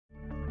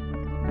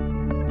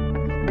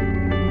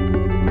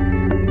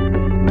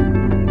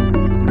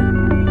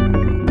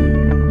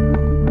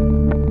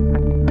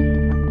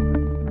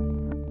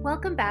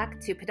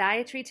to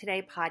Podiatry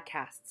Today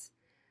podcasts.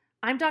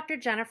 I'm Dr.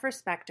 Jennifer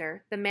Spector,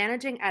 the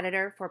managing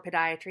editor for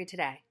Podiatry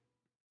Today.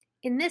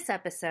 In this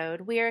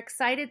episode, we are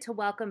excited to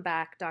welcome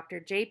back Dr.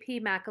 J.P.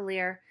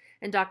 McAleer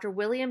and Dr.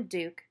 William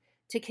Duke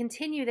to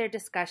continue their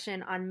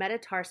discussion on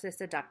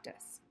metatarsus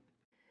adductus.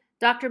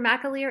 Dr.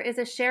 McAleer is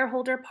a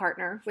shareholder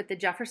partner with the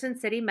Jefferson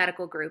City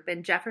Medical Group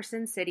in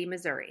Jefferson City,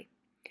 Missouri.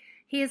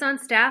 He is on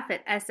staff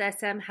at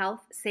SSM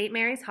Health St.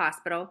 Mary's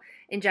Hospital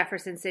in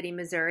Jefferson City,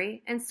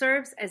 Missouri, and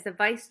serves as the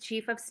Vice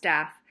Chief of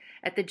Staff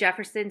at the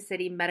Jefferson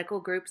City Medical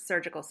Group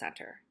Surgical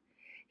Center.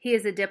 He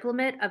is a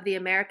diplomate of the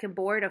American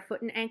Board of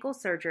Foot and Ankle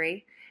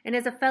Surgery and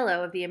is a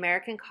fellow of the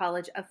American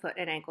College of Foot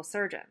and Ankle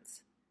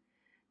Surgeons.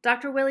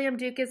 Dr. William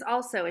Duke is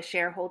also a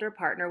shareholder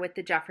partner with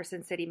the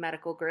Jefferson City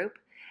Medical Group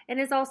and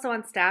is also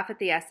on staff at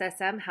the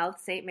SSM Health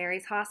St.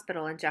 Mary's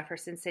Hospital in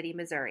Jefferson City,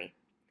 Missouri.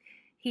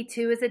 He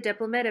too is a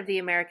diplomate of the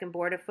American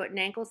Board of Foot and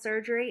Ankle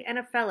Surgery and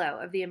a fellow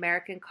of the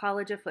American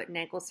College of Foot and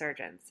Ankle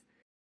Surgeons.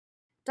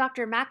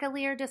 Dr.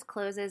 McAleer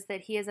discloses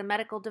that he is a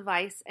medical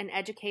device and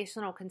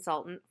educational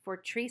consultant for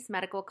Treace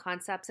Medical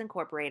Concepts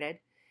Incorporated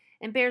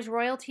and bears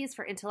royalties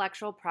for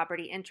intellectual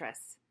property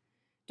interests.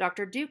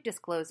 Dr. Duke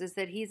discloses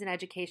that he's an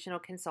educational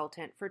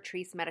consultant for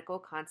Treace Medical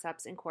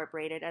Concepts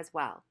Incorporated as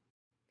well.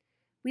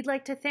 We'd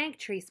like to thank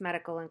Treace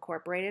Medical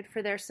Incorporated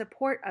for their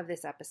support of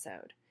this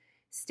episode.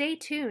 Stay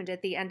tuned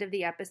at the end of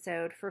the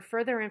episode for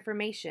further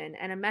information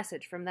and a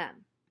message from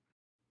them.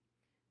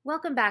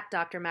 Welcome back,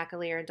 Dr.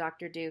 McAleer and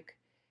Dr. Duke.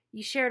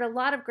 You shared a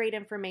lot of great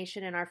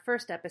information in our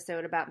first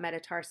episode about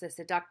metatarsus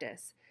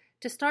adductus.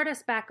 To start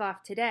us back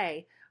off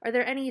today, are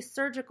there any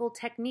surgical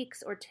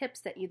techniques or tips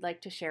that you'd like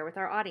to share with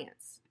our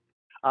audience?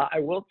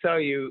 I will tell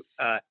you,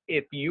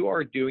 if you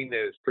are doing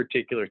this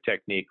particular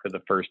technique for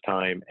the first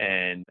time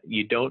and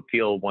you don't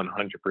feel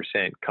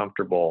 100%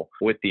 comfortable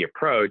with the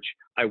approach,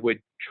 I would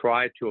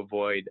try to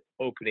avoid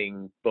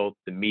opening both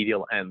the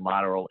medial and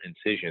lateral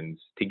incisions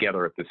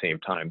together at the same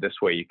time. This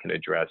way you can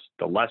address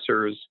the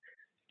lessors,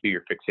 do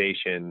your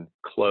fixation,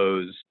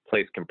 close,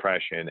 place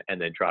compression,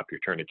 and then drop your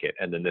tourniquet.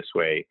 And then this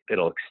way,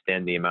 it'll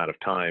extend the amount of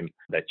time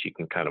that you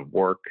can kind of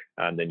work,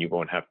 and then you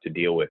won't have to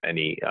deal with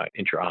any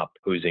intra-op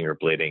oozing or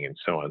bleeding and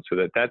so on. So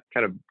that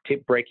kind of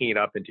breaking it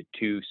up into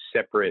two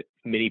separate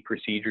mini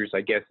procedures,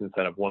 I guess,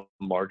 instead of one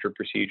larger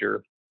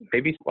procedure.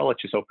 Maybe, well,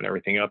 let's just open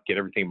everything up, get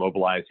everything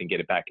mobilized, and get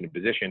it back into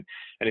position.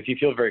 And if you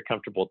feel very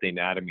comfortable with the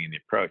anatomy and the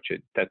approach,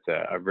 that's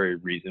a very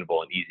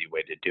reasonable and easy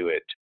way to do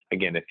it.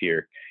 Again, if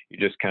you're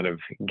just kind of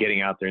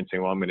getting out there and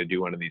saying, well, I'm going to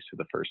do one of these for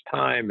the first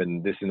time,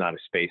 and this is not a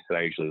space that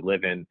I usually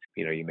live in,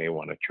 you may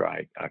want to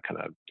try kind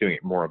of doing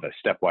it more of a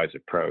stepwise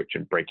approach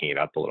and breaking it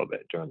up a little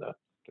bit during the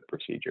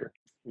procedure.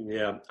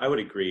 Yeah, I would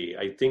agree.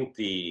 I think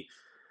the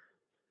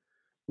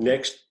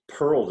next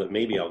pearl that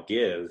maybe I'll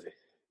give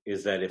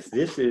is that if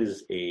this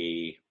is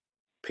a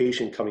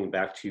patient coming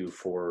back to you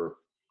for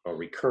a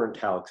recurrent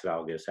hallux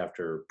valgus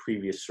after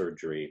previous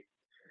surgery,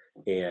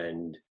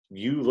 and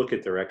you look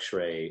at their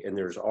x-ray and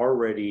there's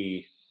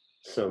already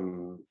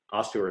some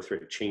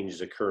osteoarthritic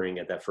changes occurring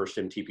at that first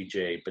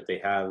MTPJ, but they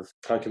have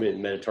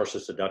concomitant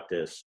metatarsus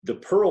adductus, the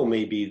pearl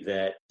may be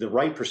that the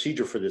right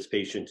procedure for this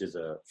patient is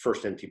a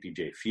first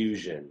MTPJ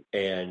fusion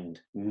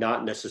and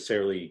not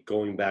necessarily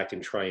going back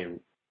and trying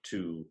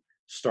to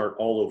start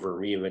all over,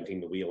 reinventing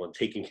the wheel and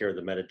taking care of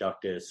the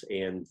metaductus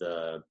and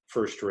the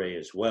first ray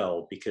as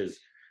well, because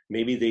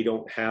maybe they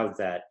don't have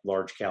that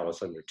large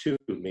callus under tube.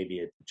 Maybe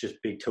it's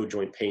just big toe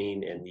joint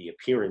pain and the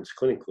appearance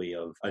clinically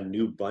of a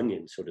new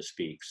bunion, so to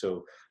speak.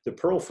 So the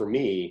pearl for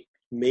me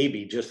may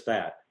be just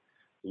that.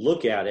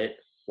 Look at it,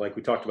 like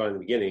we talked about in the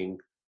beginning,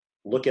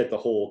 look at the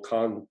whole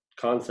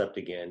concept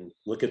again,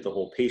 look at the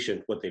whole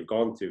patient, what they've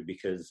gone through,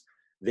 because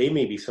they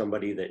may be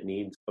somebody that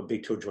needs a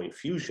big toe joint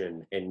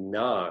fusion and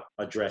not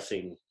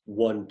addressing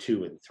 1,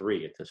 2, and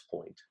 3 at this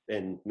point.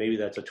 And maybe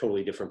that's a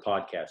totally different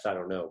podcast. I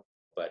don't know.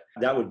 But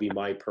that would be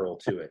my pearl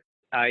to it.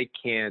 I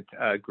can't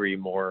agree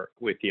more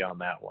with you on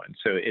that one.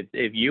 So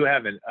if you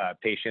have a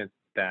patient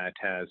that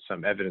has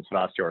some evidence of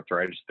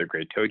osteoarthritis of the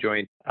great toe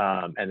joint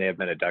and they have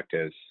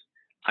metaductus,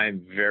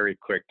 I'm very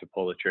quick to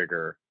pull the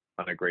trigger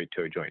on a great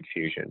toe joint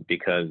fusion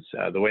because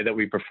the way that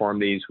we perform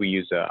these, we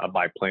use a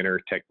biplanar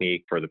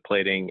technique for the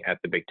plating at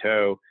the big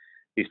toe.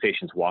 These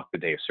patients walk the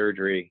day of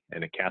surgery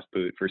in a cast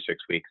boot for 6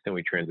 weeks. Then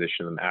we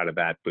transition them out of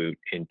that boot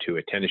into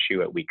a tennis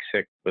shoe at week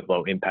 6 with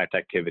low impact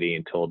activity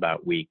until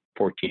about week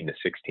 14 to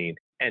 16.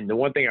 And the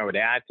one thing I would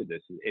add to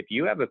this is if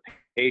you have a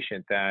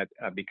patient that,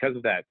 because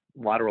of that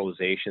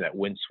lateralization, that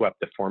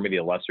windswept deformity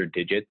of lesser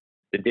digit,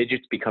 the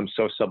digits become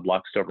so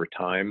subluxed over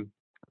time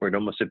where it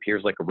almost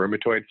appears like a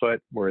rheumatoid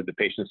foot, where the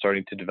patient's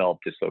starting to develop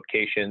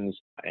dislocations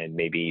and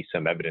maybe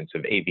some evidence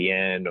of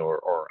AVN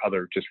or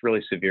other just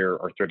really severe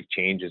arthritic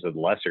changes of the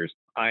lessors.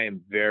 I am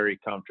very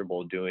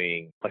comfortable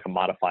doing like a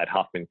modified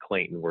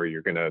Hoffman-Clayton where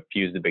you're going to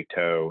fuse the big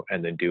toe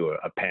and then do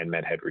a pan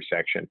med head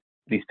resection.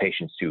 These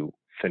patients do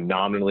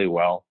phenomenally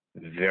well,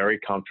 very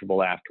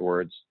comfortable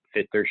afterwards,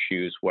 fit their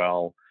shoes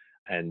well.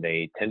 and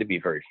they tend to be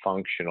very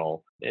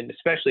functional. And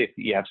especially if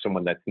you have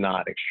someone that's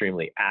not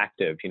extremely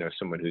active,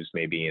 someone who's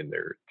maybe in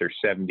their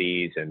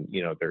 70s and,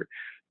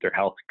 their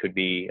health could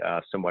be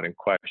somewhat in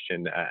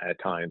question at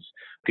times,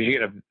 because you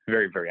get a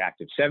very, very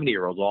active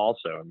 70-year-olds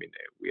also. I mean,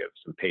 we have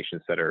some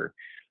patients that are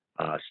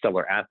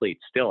stellar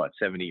athletes still at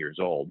 70 years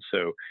old.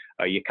 So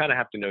you kind of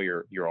have to know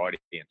your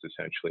audience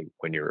essentially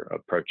when you're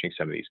approaching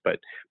some of these. But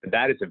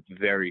that is a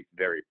very,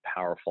 very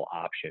powerful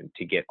option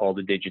to get all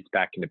the digits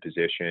back into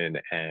position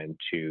and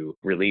to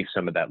relieve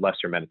some of that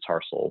lesser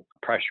metatarsal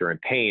pressure and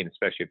pain,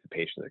 especially if the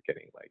patients are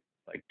getting, like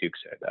Duke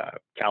said,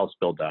 callus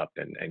buildup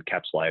and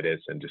capsulitis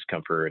and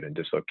discomfort and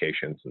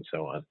dislocations and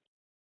so on.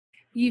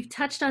 You've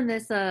touched on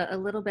this a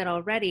little bit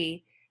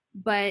already,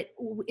 but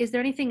is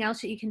there anything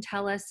else that you can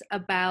tell us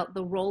about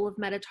the role of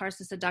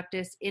metatarsus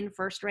adductus in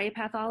first-ray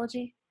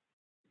pathology?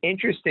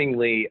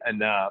 Interestingly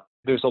enough,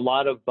 there's a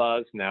lot of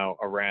buzz now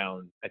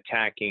around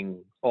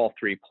attacking all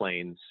three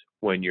planes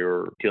when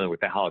you're dealing with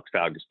the hallux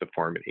valgus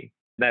deformity.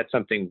 That's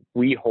something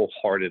we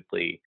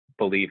wholeheartedly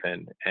believe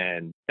in,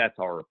 and that's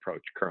our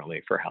approach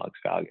currently for hallux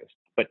valgus.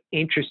 But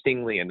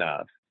interestingly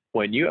enough,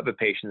 when you have a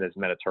patient that's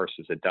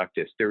metatarsus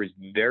adductus, there is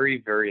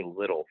very, very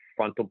little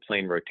frontal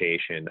plane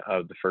rotation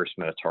of the first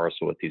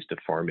metatarsal with these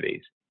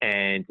deformities,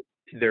 and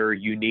they're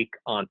unique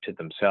unto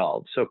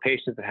themselves. So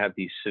patients that have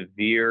these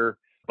severe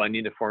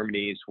bunion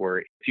deformities, where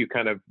if you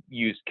kind of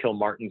use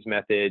Kilmartin's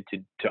method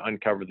to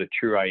uncover the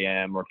true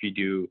IM, or if you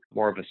do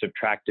more of a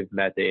subtractive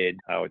method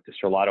with the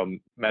Serlato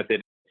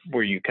method,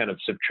 where you kind of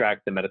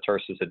subtract the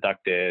metatarsus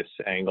adductus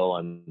angle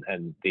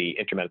and the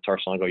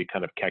intermetatarsal angle, you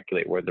kind of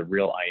calculate where the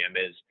real IM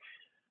is.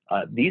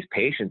 These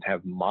patients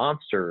have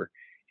monster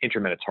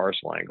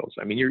intermetatarsal angles.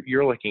 I mean,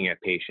 you're looking at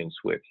patients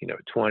with,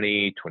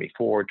 20,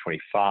 24,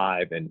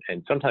 25,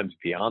 and sometimes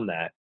beyond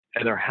that.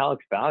 And their hallux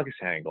valgus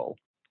angle,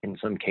 in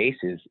some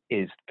cases,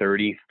 is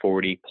 30,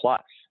 40 plus.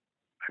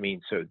 I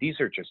mean, so these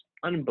are just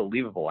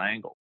unbelievable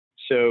angles.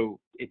 So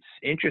it's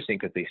interesting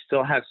because they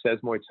still have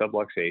sesamoid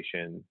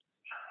subluxation.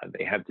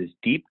 They have this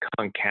deep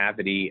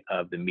concavity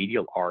of the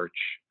medial arch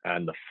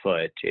on the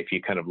foot, if you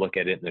kind of look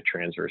at it in the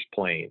transverse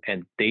plane,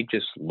 and they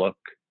just look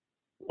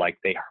like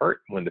they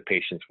hurt when the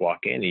patients walk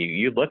in.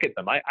 You look at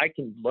them. I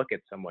can look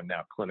at someone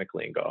now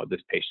clinically and go, oh, this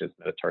patient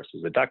is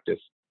metatarsus adductus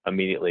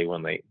immediately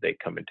when they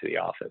come into the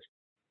office.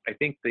 I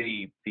think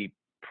the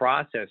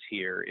process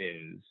here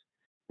is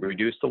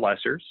reduce the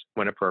lessers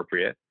when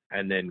appropriate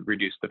and then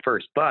reduce the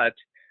first. But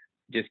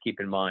just keep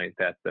in mind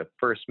that the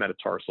first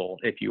metatarsal,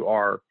 if you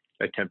are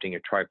attempting a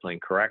triplane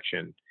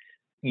correction,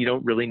 you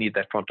don't really need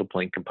that frontal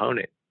plane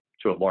component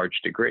to a large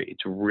degree.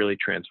 It's a really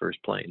transverse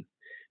plane.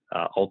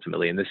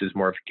 Ultimately, and this is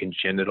more of a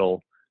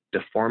congenital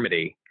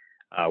deformity,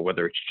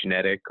 whether it's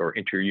genetic or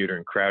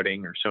intrauterine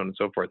crowding or so on and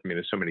so forth. I mean,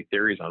 there's so many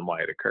theories on why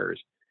it occurs,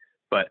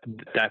 but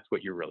that's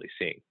what you're really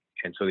seeing.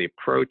 And so the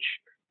approach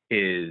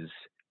is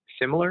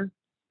similar,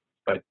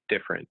 but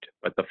different.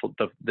 But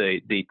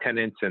the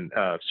tenets and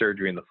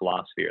surgery and the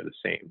philosophy are the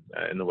same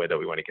in the way that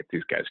we want to get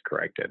these guys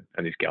corrected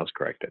and these gals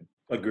corrected.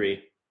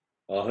 Agree,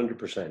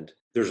 100%.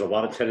 There's a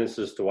lot of tenets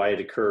as to why it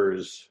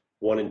occurs,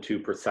 1 and 2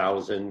 per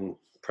thousand,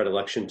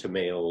 predilection to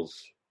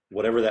males,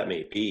 whatever that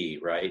may be,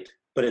 right?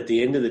 But at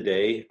the end of the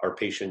day, our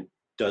patient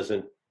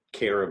doesn't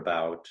care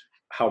about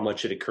how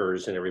much it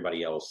occurs in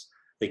everybody else.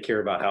 They care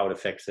about how it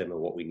affects them and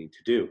what we need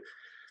to do.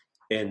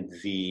 And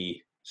the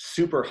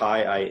super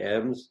high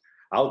IMs,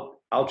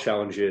 I'll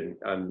challenge you,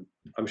 and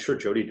I'm sure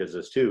Jody does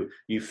this too.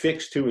 You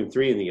fix 2 and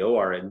 3 in the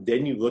OR, and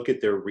then you look at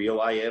their real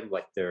IM,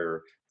 like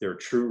their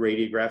true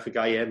radiographic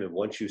IM, and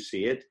once you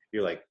see it,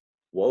 you're like,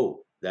 whoa,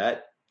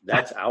 that's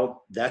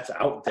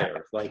out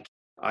there. Like,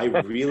 I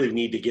really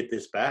need to get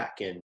this back.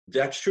 And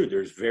that's true.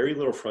 There's very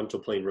little frontal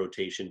plane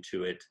rotation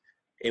to it.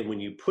 And when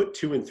you put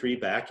 2 and 3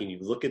 back and you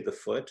look at the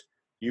foot,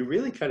 you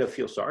really kind of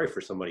feel sorry for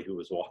somebody who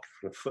was walking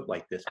on a foot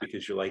like this,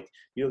 because you're like,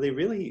 they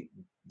really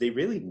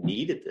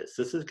needed this.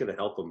 This is going to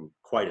help them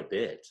quite a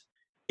bit.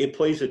 It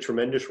plays a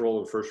tremendous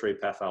role in first-ray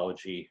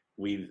pathology.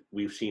 We've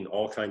seen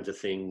all kinds of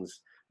things,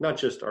 not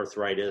just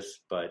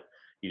arthritis, but,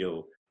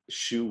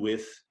 shoe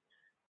width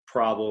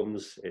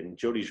problems. And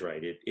Jody's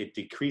right. It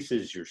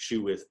decreases your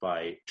shoe width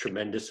by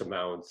tremendous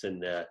amounts.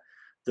 And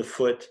the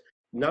foot,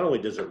 not only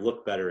does it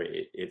look better,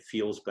 it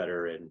feels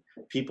better. And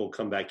people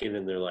come back in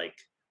and they're like,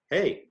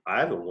 hey, I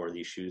haven't worn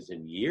these shoes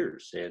in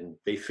years and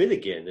they fit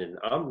again. And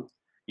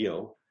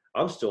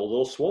I'm still a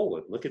little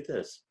swollen. Look at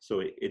this.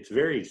 So it's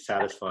very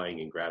satisfying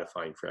and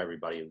gratifying for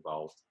everybody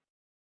involved.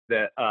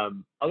 The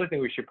other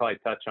thing we should probably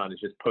touch on is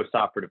just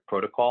post-operative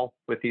protocol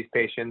with these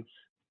patients.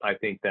 I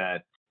think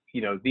that,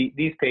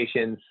 these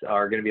patients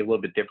are going to be a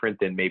little bit different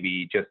than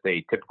maybe just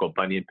a typical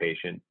bunion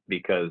patient,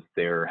 because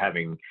they're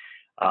having,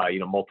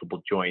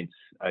 multiple joints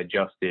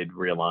adjusted,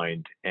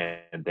 realigned,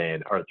 and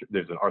then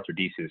there's an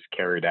arthrodesis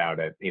carried out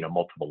at,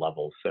 multiple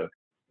levels. So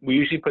we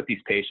usually put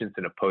these patients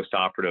in a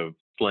post-operative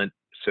splint.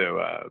 So,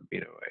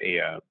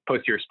 a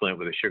posterior splint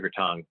with a sugar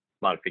tongue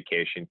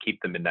modification,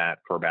 keep them in that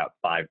for about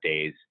 5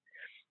 days.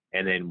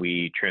 And then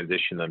we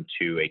transition them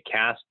to a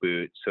cast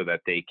boot so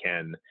that they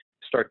can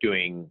start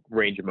doing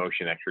range of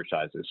motion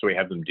exercises. So we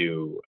have them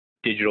do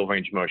digital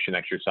range of motion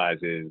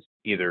exercises,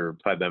 either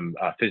by them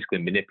physically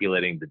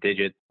manipulating the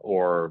digits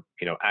or,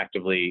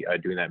 actively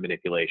doing that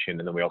manipulation.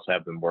 And then we also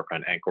have them work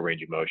on ankle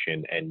range of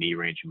motion and knee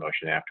range of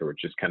motion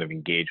afterwards, just kind of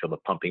engage with the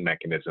pumping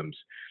mechanisms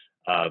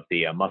of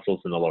the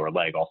muscles in the lower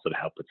leg, also to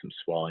help with some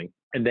swelling.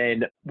 And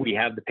then we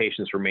have the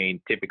patients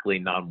remain typically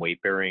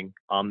non-weight bearing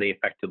on the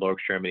affected lower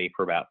extremity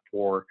for about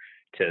 4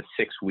 to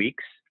 6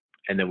 weeks.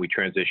 And then we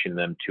transition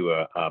them to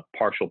a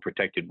partial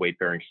protected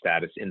weight-bearing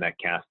status in that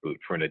cast boot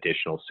for an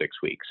additional 6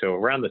 weeks. So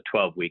around the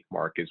 12-week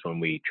mark is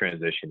when we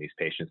transition these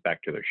patients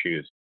back to their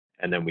shoes.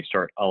 And then we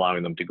start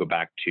allowing them to go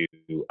back to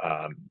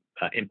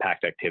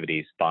impact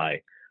activities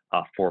by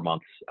 4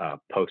 months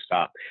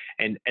post-op.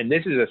 And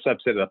this is a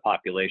subset of the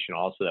population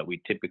also that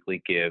we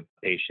typically give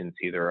patients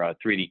either a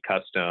 3D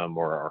custom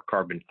or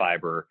carbon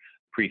fiber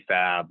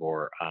prefab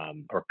or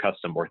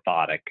custom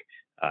orthotic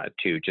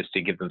just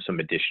to give them some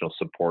additional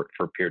support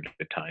for a period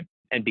of time.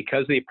 And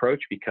because of the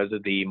approach, because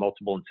of the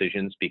multiple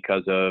incisions,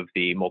 because of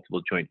the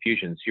multiple joint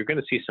fusions, you're going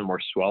to see some more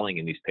swelling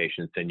in these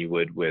patients than you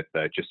would with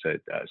just a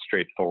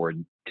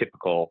straightforward,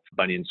 typical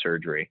bunion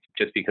surgery,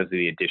 just because of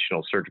the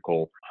additional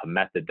surgical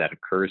method that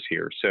occurs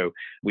here. So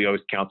we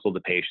always counsel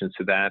the patients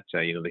to that.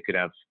 They could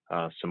have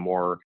some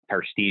more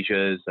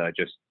paresthesias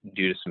just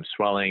due to some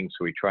swelling.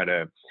 So we try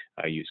to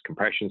use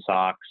compression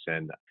socks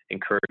and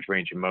encourage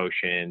range of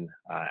motion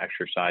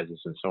exercises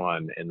and so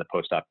on in the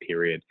post-op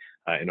period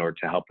in order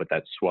to help with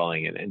that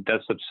swelling. And it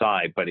does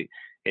subside, but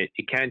it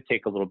can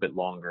take a little bit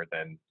longer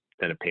than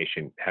a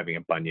patient having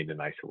a bunion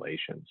in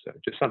isolation. So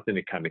just something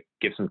to kind of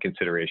give some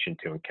consideration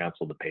to and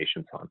counsel the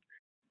patients on.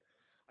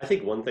 I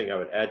think one thing I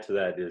would add to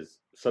that is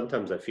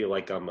sometimes I feel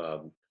like I'm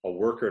a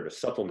worker at a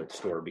supplement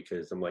store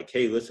because I'm like,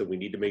 hey, listen, we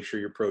need to make sure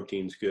your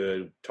protein's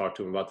good. Talk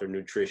to them about their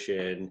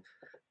nutrition,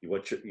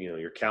 what's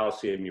your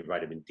calcium, your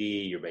vitamin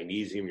D, your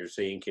magnesium, your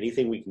zinc,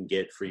 anything we can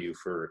get for you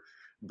for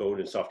bone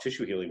and soft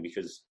tissue healing.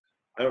 Because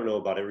I don't know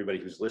about everybody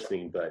who's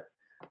listening, but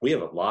we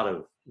have a lot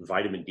of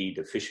vitamin D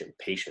deficient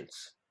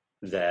patients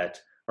that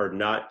are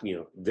not,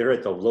 they're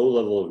at the low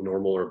level of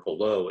normal or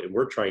below, and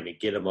we're trying to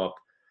get them up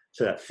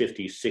to that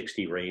 50,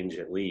 60 range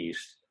at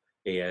least.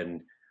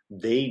 And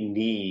they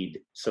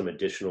need some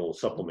additional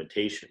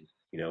supplementation.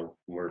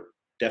 We're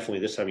definitely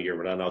this time of year,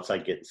 we're not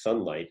outside getting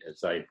sunlight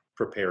as I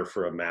prepare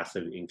for a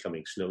massive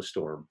incoming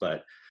snowstorm.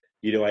 But,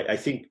 I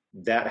think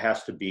that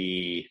has to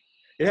be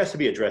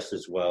addressed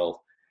as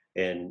well.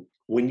 And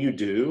when you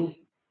do,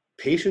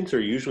 patients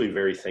are usually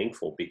very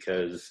thankful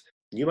because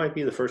you might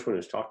be the first one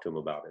who's talked to them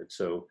about it.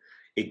 So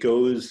it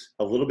goes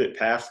a little bit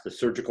past the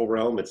surgical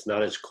realm. It's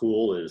not as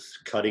cool as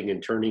cutting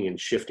and turning and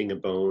shifting a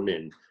bone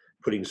and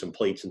putting some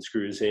plates and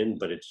screws in,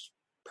 but it's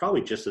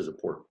probably just as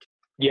important.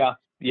 Yeah,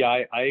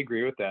 I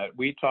agree with that.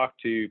 We talk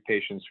to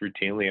patients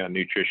routinely on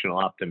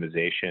nutritional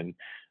optimization,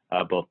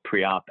 both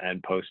pre-op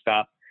and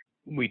post-op.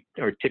 We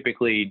are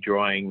typically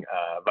drawing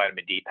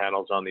vitamin D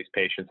panels on these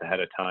patients ahead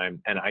of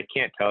time. And I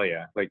can't tell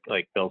you,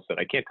 like Bill said,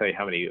 I can't tell you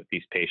how many of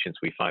these patients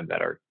we find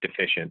that are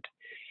deficient.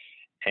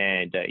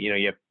 And,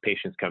 you have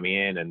patients coming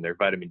in and their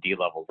vitamin D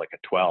level is like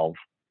a 12.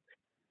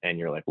 And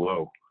you're like,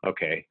 whoa,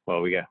 okay,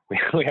 well, we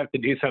have to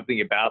do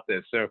something about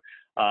this. So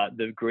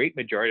the great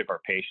majority of our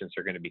patients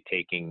are going to be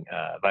taking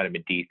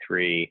vitamin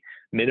D3,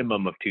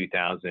 minimum of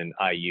 2,000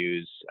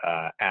 IUs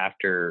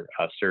after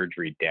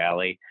surgery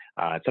daily.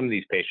 Some of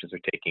these patients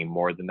are taking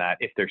more than that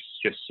if they're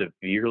just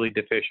severely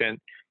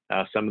deficient.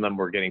 Some of them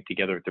we're getting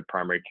together with the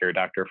primary care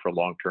doctor for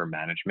long-term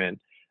management.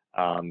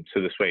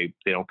 So this way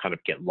they don't kind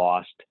of get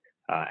lost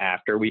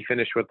after we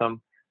finish with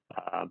them.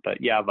 But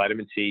yeah,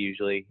 vitamin C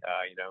usually,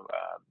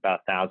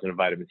 about 1,000 of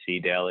vitamin C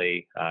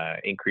daily,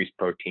 increased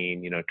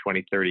protein,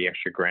 20, 30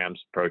 extra grams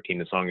of protein,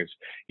 as long as,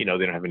 they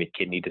don't have any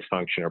kidney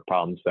dysfunction or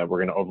problems that we're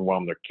going to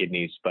overwhelm their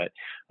kidneys. But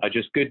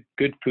just good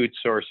food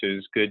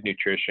sources, good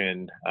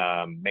nutrition,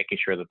 making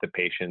sure that the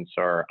patients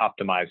are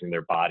optimizing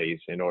their bodies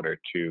in order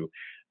to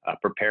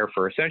prepare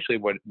for essentially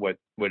what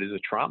is a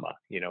trauma.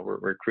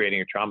 We're creating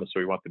a trauma, so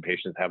we want the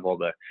patients to have all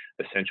the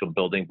essential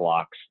building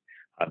blocks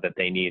that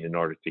they need in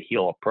order to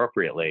heal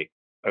appropriately.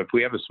 If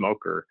we have a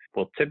smoker,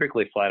 we'll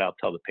typically flat out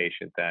tell the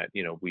patient that,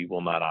 we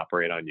will not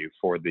operate on you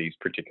for these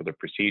particular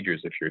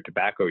procedures if you're a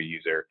tobacco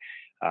user,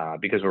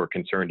 because we're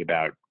concerned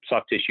about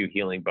soft tissue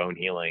healing, bone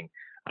healing.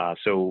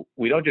 So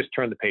we don't just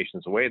turn the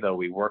patients away, though.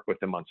 We work with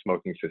them on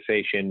smoking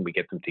cessation. We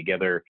get them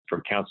together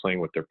for counseling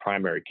with their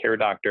primary care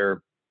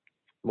doctor.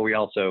 We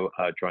also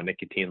draw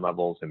nicotine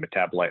levels and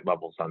metabolite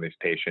levels on these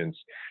patients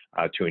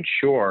to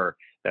ensure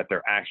that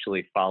they're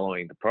actually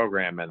following the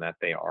program and that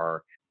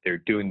they're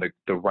doing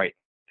the right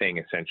thing,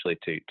 essentially,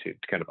 to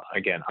kind of,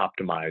 again,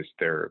 optimize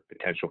their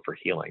potential for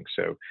healing.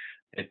 So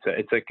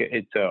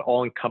it's a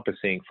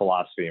all-encompassing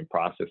philosophy and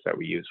process that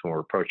we use when we're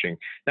approaching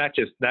not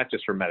just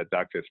for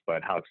metaductus,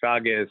 but hallux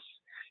valgus,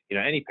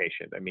 any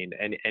patient. I mean,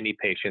 any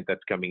patient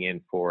that's coming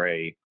in for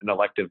an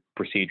elective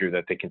procedure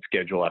that they can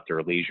schedule after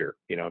a leisure.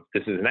 If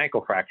this is an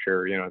ankle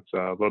fracture, it's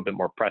a little bit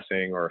more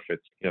pressing, or if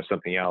it's,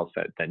 something else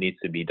that needs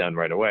to be done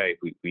right away,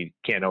 we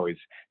can't always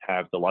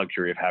have the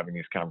luxury of having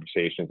these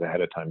conversations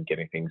ahead of time,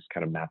 getting things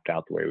kind of mapped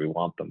out the way we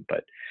want them.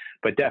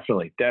 But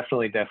definitely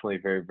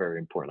very, very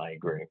important. I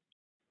agree.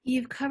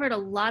 You've covered a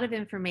lot of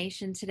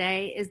information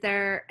today. Is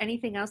there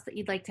anything else that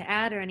you'd like to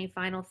add, or any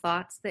final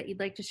thoughts that you'd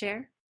like to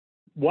share?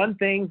 One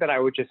thing that I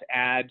would just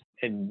add,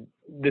 and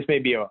this may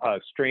be a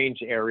strange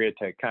area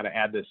to kind of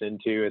add this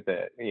into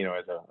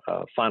as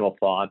a final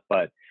thought,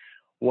 but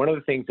one of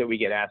the things that we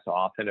get asked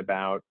often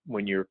about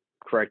when you're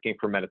correcting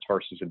for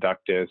metatarsus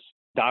adductus,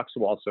 docs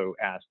will also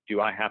ask, do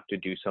I have to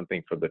do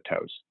something for the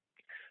toes?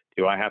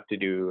 Do I have to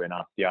do an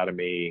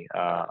osteotomy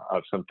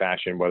of some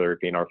fashion, whether it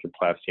be an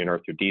arthroplasty and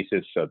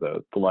arthrodesis, so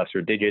the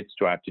lesser digits?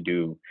 Do I have to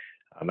do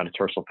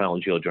metatarsal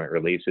phalangeal joint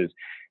releases?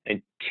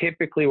 And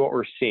typically what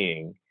we're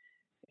seeing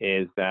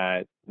is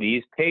that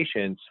these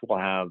patients will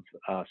have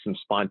some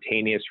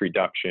spontaneous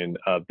reduction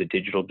of the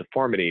digital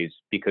deformities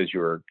because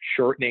you're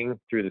shortening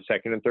through the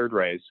second and third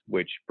rays,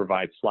 which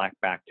provides slack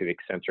back to the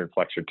extensor and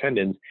flexor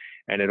tendons,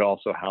 and it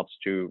also helps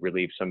to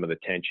relieve some of the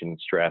tension and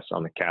stress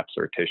on the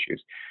capsular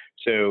tissues.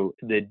 So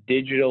the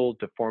digital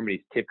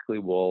deformities typically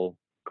will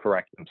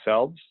correct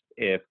themselves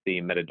if the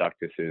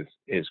metaductus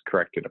is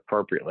corrected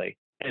appropriately.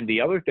 And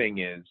the other thing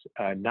is,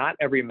 not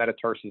every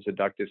metatarsus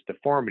adductus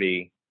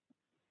deformity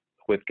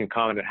with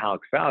concomitant hallux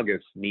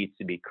valgus needs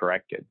to be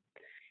corrected.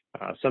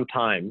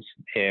 Sometimes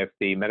if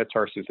the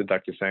metatarsus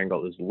adductus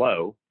angle is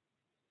low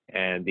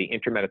and the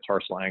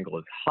intermetatarsal angle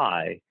is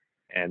high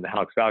and the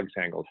hallux valgus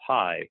angle is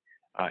high,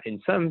 in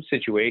some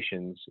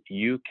situations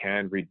you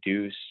can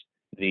reduce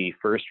the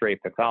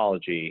first-rate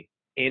pathology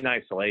in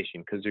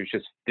isolation because there's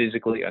just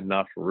physically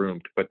enough room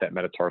to put that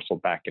metatarsal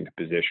back into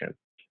position.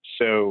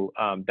 So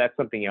that's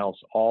something else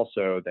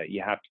also that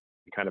you have to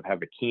kind of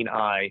have a keen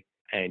eye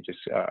and just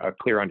a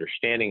clear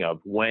understanding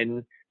of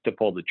when to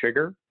pull the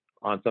trigger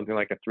on something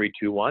like a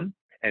 3-2-1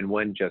 and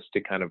when just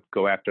to kind of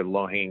go after the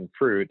low-hanging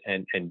fruit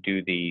and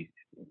do the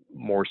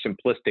more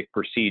simplistic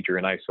procedure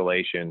in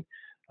isolation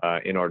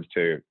in order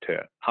to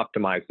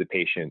optimize the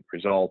patient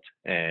result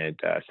and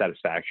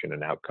satisfaction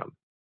and outcome.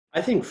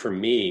 I think for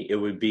me, it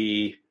would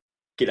be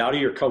get out of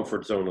your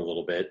comfort zone a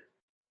little bit.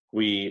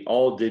 We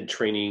all did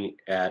training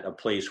at a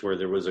place where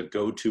there was a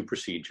go-to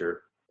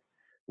procedure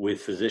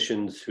with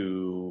physicians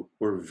who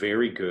were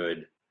very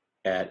good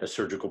at a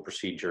surgical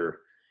procedure,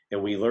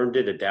 and we learned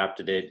it,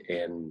 adapted it,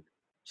 and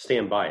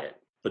stand by it.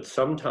 But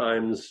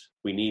sometimes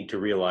we need to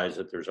realize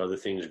that there's other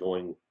things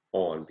going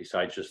on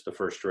besides just the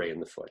first ray in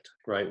the foot,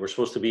 right? We're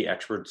supposed to be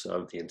experts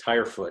of the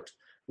entire foot,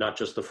 not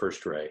just the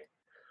first ray.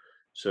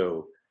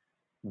 So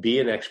be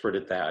an expert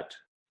at that,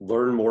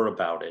 learn more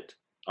about it.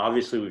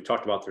 Obviously, we've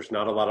talked about there's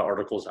not a lot of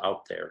articles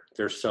out there.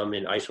 There's some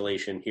in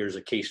isolation. Here's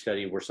a case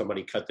study where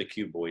somebody cut the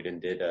cuboid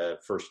and did a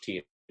first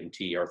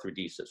TMT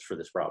arthrodesis for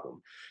this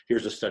problem.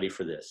 Here's a study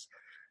for this.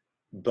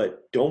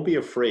 But don't be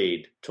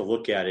afraid to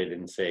look at it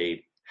and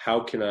say, how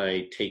can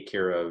I take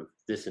care of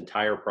this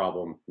entire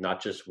problem,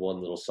 not just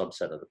one little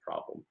subset of the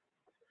problem?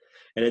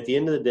 And at the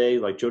end of the day,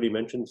 like Jody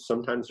mentioned,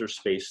 sometimes there's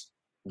space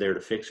there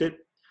to fix it.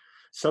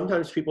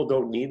 Sometimes people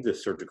don't need the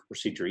surgical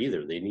procedure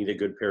either. They need a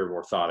good pair of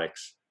orthotics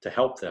to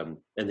help them,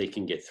 and they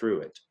can get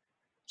through it.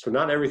 So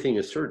not everything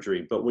is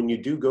surgery, but when you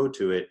do go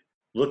to it,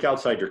 look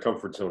outside your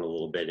comfort zone a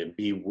little bit and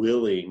be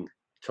willing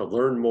to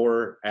learn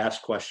more,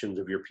 ask questions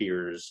of your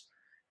peers,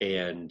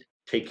 and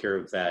take care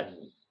of that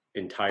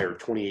entire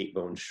 28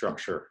 bone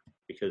structure,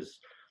 because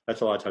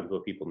that's a lot of times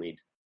what people need.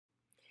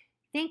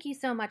 Thank you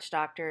so much,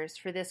 doctors,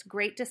 for this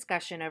great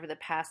discussion over the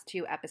past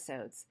 2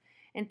 episodes.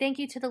 And thank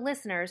you to the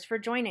listeners for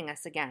joining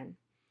us again.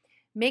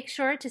 Make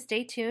sure to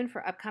stay tuned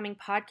for upcoming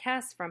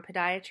podcasts from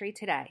Podiatry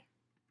Today.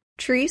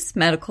 Treece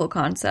Medical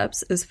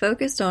Concepts is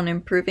focused on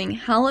improving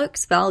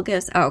hallux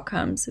valgus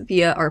outcomes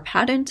via our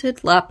patented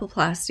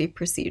Lapiplasty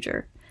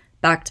procedure.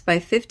 Backed by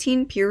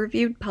 15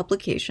 peer-reviewed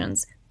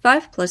publications,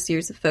 5+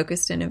 years of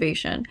focused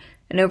innovation,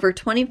 and over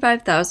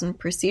 25,000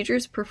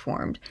 procedures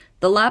performed,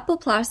 the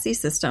Lapiplasty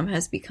system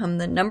has become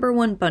the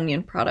 #1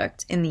 bunion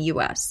product in the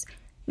U.S.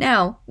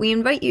 Now, we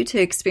invite you to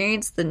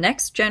experience the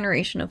next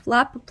generation of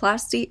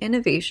Lapiplasty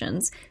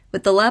innovations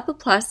with the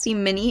Lapiplasty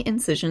Mini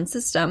Incision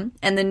System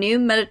and the new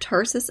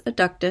Metatarsus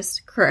Adductus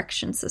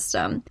Correction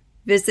System.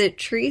 Visit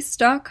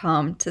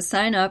treece.com to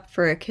sign up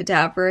for a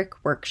cadaveric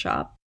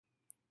workshop.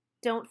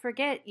 Don't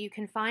forget, you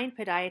can find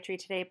Podiatry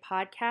Today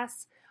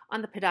podcasts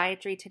on the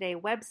Podiatry Today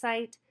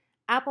website,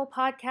 Apple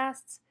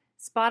Podcasts,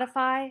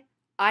 Spotify,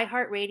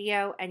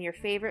 iHeartRadio, and your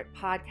favorite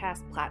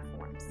podcast platform.